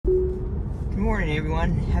morning,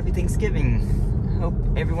 everyone. Happy Thanksgiving. Hope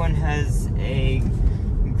everyone has a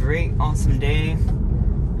great, awesome day.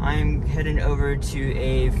 I'm heading over to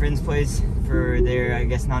a friend's place for their, I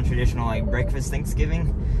guess, non-traditional, like, breakfast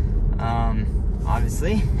Thanksgiving.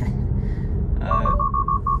 Obviously.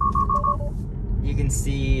 You can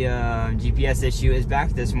see GPS issue is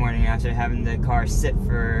back this morning after having the car sit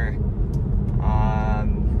for, I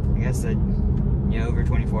guess, over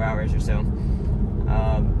 24 hours or so.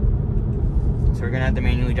 So we're gonna have to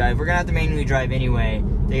manually drive. We're gonna have to manually drive anyway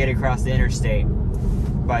to get across the interstate.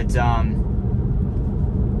 But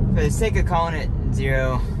for the sake of calling it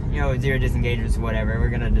zero, zero disengagements or whatever, we're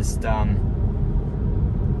gonna just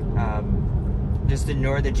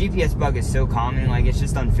ignore. The GPS bug is so common, like, it's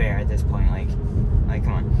just unfair at this point. Like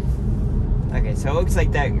come on. Okay, so it looks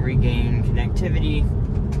like that regained connectivity.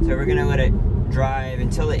 So we're gonna let it drive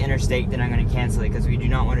until the interstate, then I'm going to cancel it because we do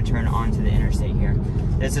not want to turn onto the interstate here.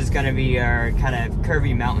 This is going to be our kind of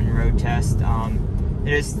curvy mountain road test.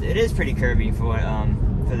 It is pretty curvy for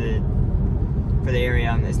the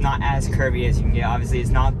area. It's not as curvy as you can get. Obviously, it's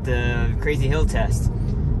not the crazy hill test.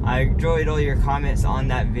 I enjoyed all your comments on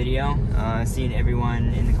that video, seeing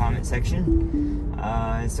everyone in the comment section.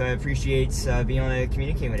 So I appreciate being able to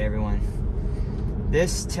communicate with everyone.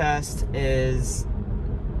 This test is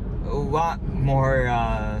a lot more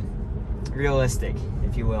realistic,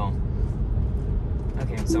 if you will.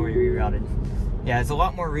 Okay, so we rerouted. Yeah, it's a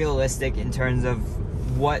lot more realistic in terms of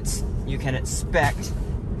what you can expect.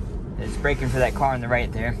 It's braking for that car on the right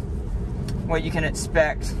there. What you can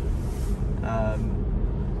expect,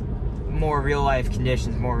 more real-life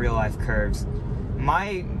conditions, more real-life curves.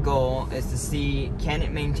 My goal is to see, can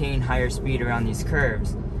it maintain higher speed around these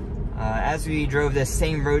curves? As we drove this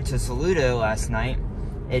same road to Saluda last night,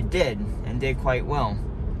 it did, and did quite well.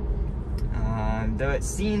 Though it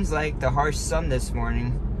seems like the harsh sun this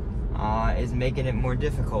morning is making it more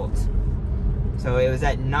difficult. So it was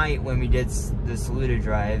at night when we did the Saluda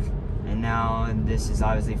drive, and now this is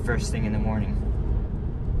obviously first thing in the morning.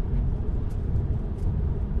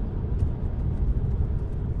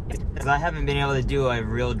 Because I haven't been able to do a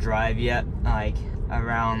real drive yet, like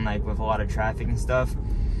around, like, with a lot of traffic and stuff.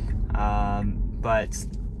 But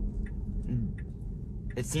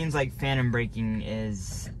it seems like phantom braking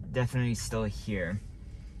is definitely still here.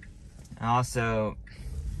 And also,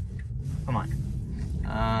 come on.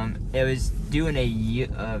 It was doing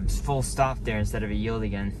a full stop there instead of a yield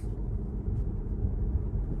again.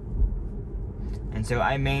 And so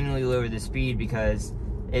I manually lowered the speed because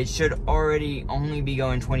it should already only be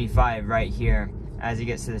going 25 right here as it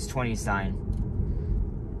gets to this 20 sign.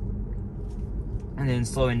 And then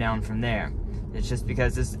slowing down from there. It's just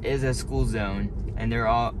because this is a school zone and there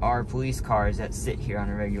are police cars that sit here on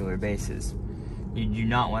a regular basis. You do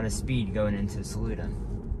not want to speed going into Saluda.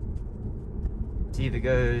 See if it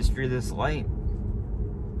goes through this light.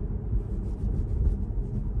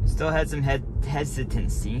 Still had some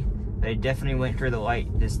hesitancy, but it definitely went through the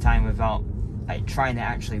light this time without, like, trying to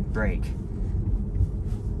actually brake.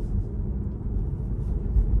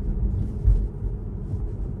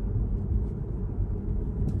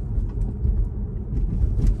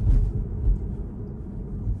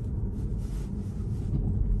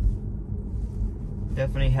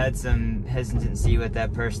 Definitely had some hesitancy with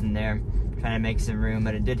that person there, trying to make some room,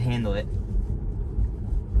 but it did handle it.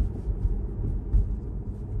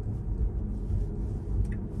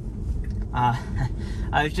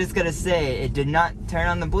 I was just gonna say, it did not turn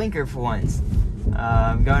on the blinker for once.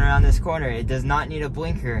 Going around this corner, it does not need a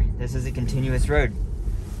blinker. This is a continuous road.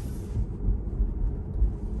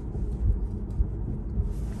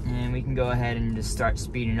 And we can go ahead and just start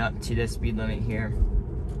speeding up to the speed limit here.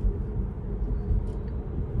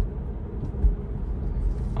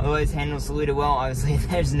 Otherwise, handles Saluda well. Obviously,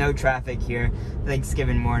 there's no traffic here.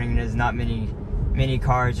 Thanksgiving morning, there's not many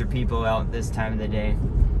cars or people out this time of the day.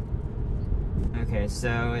 Okay,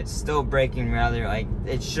 so it's still braking rather, like,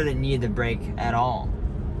 it shouldn't need the brake at all.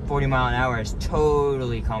 40 mile an hour is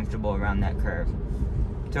totally comfortable around that curve.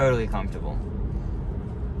 Totally comfortable.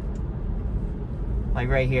 Like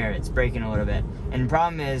right here, it's braking a little bit. And the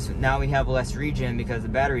problem is, now we have less regen because the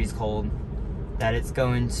battery's cold, that it's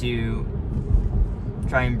going to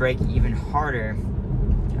try and brake even harder.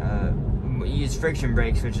 Use friction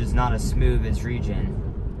brakes, which is not as smooth as regen.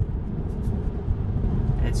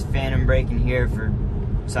 It's phantom braking here for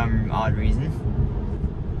some odd reason.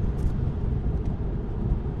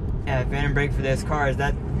 Yeah, phantom brake for this car is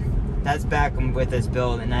that's back with this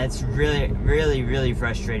build, and that's really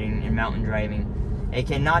frustrating in mountain driving. It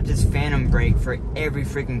cannot just phantom brake for every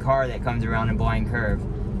freaking car that comes around a blind curve.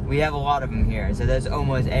 We have a lot of them here, so that's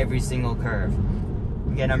almost every single curve.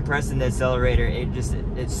 Again, I'm pressing the accelerator.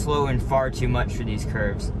 It's slowing far too much for these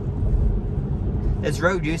curves. This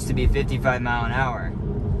road used to be 55 mile an hour.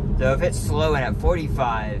 So if it's slowing at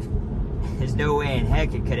 45, there's no way in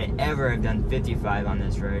heck it could have ever have done 55 on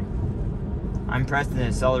this road. I'm pressing the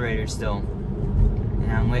accelerator still.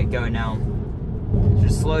 And I'm let go now.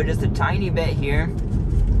 Just slow just a tiny bit here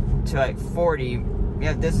to like 40.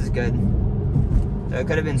 Yeah, this is good. So it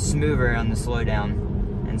could have been smoother on the slow down.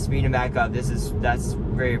 And speeding back up, that's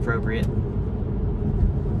very appropriate.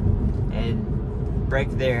 And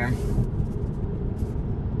brake there.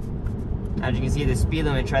 As you can see, the speed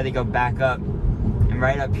limit tried to go back up. And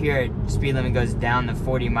right up here, speed limit goes down to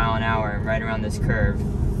 40 mile an hour right around this curve.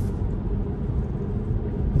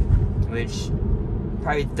 Which,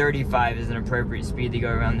 probably 35 is an appropriate speed to go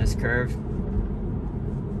around this curve.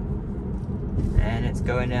 And it's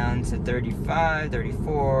going down to 35,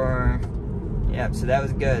 34. Yep, so that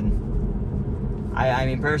was good. I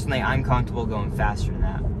mean, personally, I'm comfortable going faster than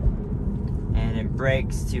that. And it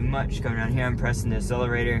brakes too much going around here. I'm pressing the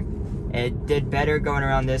accelerator. It did better going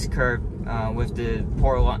around this curve with the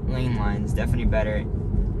poor lane lines. Definitely better.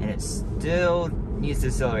 And it still needs to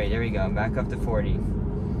accelerate. There we go. Back up to 40.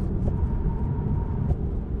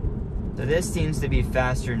 So this seems to be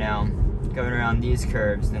faster now, going around these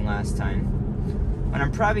curves than last time. What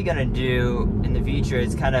I'm probably going to do in the future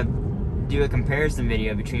is kind of do a comparison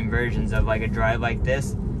video between versions of like a drive like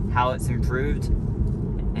this, how it's improved,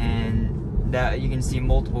 and that you can see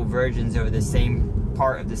multiple versions over the same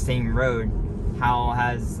part of the same road, how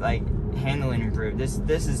has like handling improved. This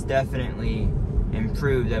is definitely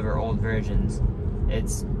improved over old versions.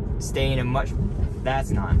 It's staying a much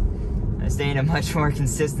more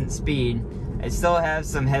consistent speed. I still have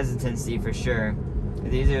some hesitancy for sure.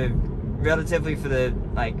 These are relatively for the,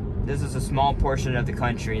 like, this is a small portion of the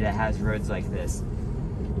country that has roads like this.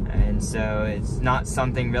 And so it's not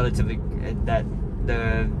something relatively that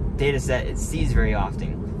the data set it sees very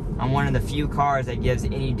often. I'm one of the few cars that gives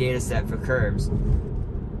any data set for curves.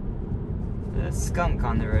 There's a skunk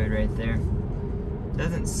on the road right there.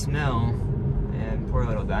 Doesn't smell. Yeah, poor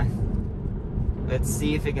little guy. Let's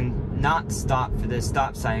see if it can not stop for this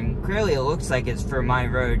stop sign. Clearly it looks like it's for my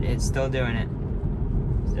road. It's still doing it.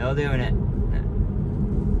 Still doing it.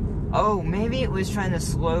 Oh, maybe it was trying to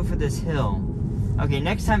slow for this hill. Okay,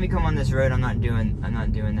 next time we come on this road, I'm not doing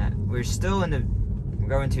that. We're still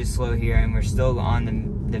going too slow here, and we're still on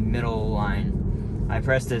the middle line. I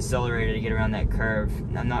pressed the accelerator to get around that curve.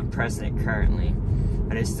 I'm not pressing it currently,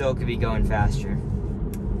 but it still could be going faster.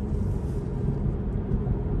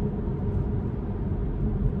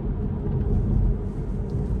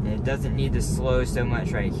 It doesn't need to slow so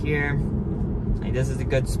much right here. Like, this is a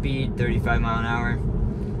good speed, 35 mile an hour.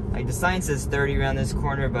 Like, the sign says 30 around this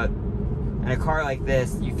corner, but in a car like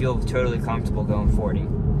this, you feel totally comfortable going 40.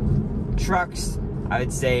 Trucks, I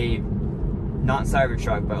would say, not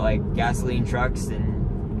Cybertruck, but like gasoline trucks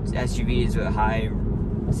and SUVs with a high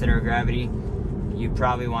center of gravity, you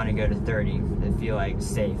probably want to go to 30 to feel like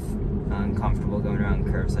safe and comfortable going around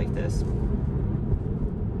curves like this.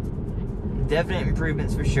 Definite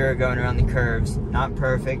improvements for sure going around the curves. Not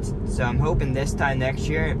perfect, so I'm hoping this time next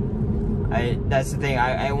year, that's the thing,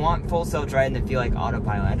 I want full self-driving to feel like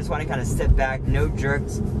autopilot. I just want to kind of sit back, no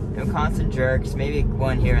jerks, no constant jerks, maybe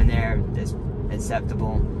one here and there is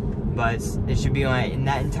acceptable, but it should be like, in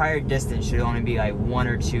that entire distance should only be like 1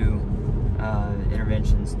 or 2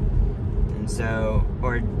 interventions. And so,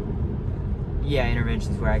 or yeah,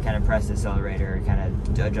 interventions where I kind of press the accelerator or kind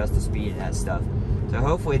of adjust the speed and that stuff. So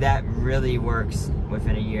hopefully that really works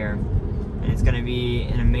within a year, and it's going to be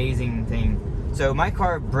an amazing thing. So my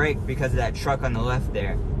car braked because of that truck on the left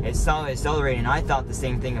there. It saw it accelerating. I thought the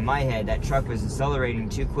same thing in my head. That truck was accelerating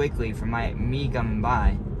too quickly for me coming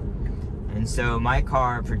by. And so my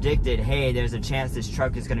car predicted, hey, there's a chance this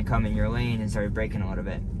truck is going to come in your lane, and started braking a little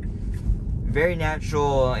bit. Very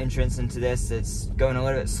natural entrance into this. It's going a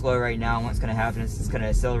little bit slow right now. What's going to happen is it's going to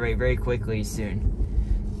accelerate very quickly soon.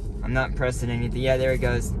 I'm not pressing anything. Yeah, there it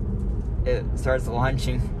goes. It starts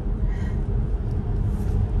launching.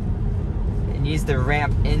 It needs to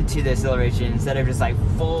ramp into the acceleration instead of just like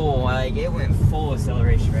full. Like, it went full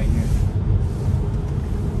acceleration right here.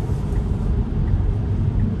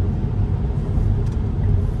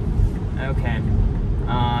 Okay.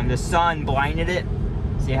 The sun blinded it.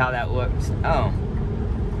 See how that looks. Oh.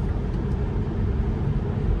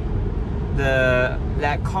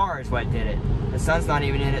 That car is what did it. The sun's not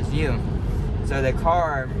even in its view. So the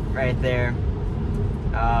car right there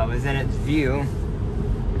was in its view,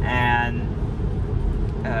 and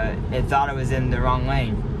it thought it was in the wrong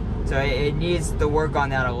lane. So it needs to work on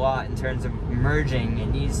that a lot in terms of merging. It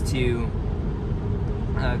needs to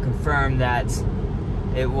confirm that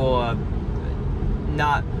it will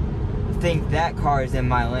not think that car is in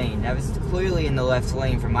my lane. That was clearly in the left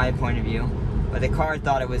lane from my point of view, but the car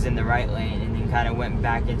thought it was in the right lane and then kind of went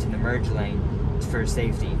back into the merge lane for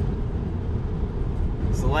safety.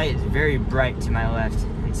 So the light is very bright to my left,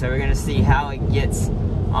 and so we're gonna see how it gets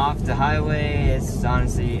off the highway. It's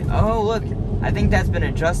honestly, oh look, I think that's been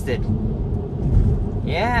adjusted.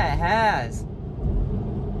 Yeah, it has.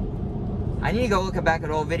 I need to go look back at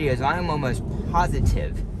old videos. I'm almost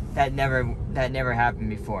positive that never happened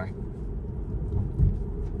before.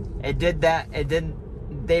 It did that.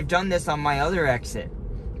 They've done this on my other exit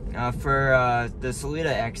for the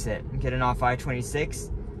Salida exit, getting off I-26,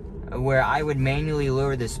 where I would manually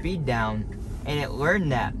lower the speed down, and it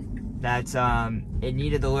learned that it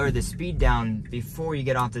needed to lower the speed down before you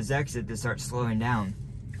get off this exit to start slowing down.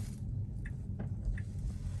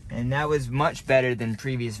 And that was much better than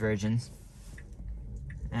previous versions.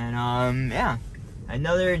 And yeah,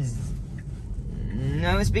 another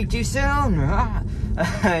no speak too soon.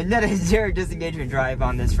 Another 0 disengagement drive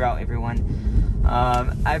on this route, everyone.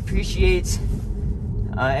 I appreciate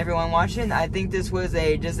everyone watching. I think this was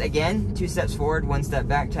just again 2 steps forward, 1 step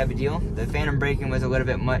back type of deal. The phantom braking was a little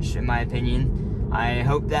bit much in my opinion. I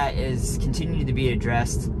hope that is continued to be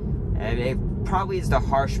addressed. It probably is the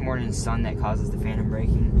harsh morning sun that causes the phantom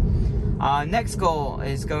braking. Next goal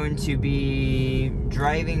is going to be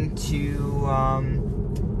driving to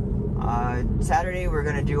Saturday. We're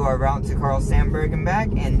going to do our route to Carl Sandburg and back,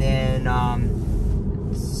 and then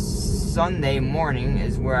Sunday morning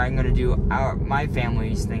is where I'm going to do my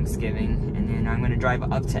family's Thanksgiving, and then I'm going to drive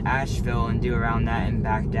up to Asheville and do around that and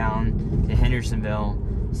back down to Hendersonville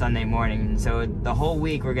Sunday morning. So the whole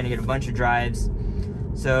week we're going to get a bunch of drives.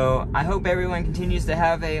 So I hope everyone continues to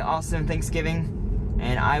have an awesome Thanksgiving,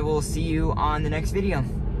 and I will see you on the next video.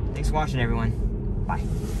 Thanks for watching, everyone. Bye.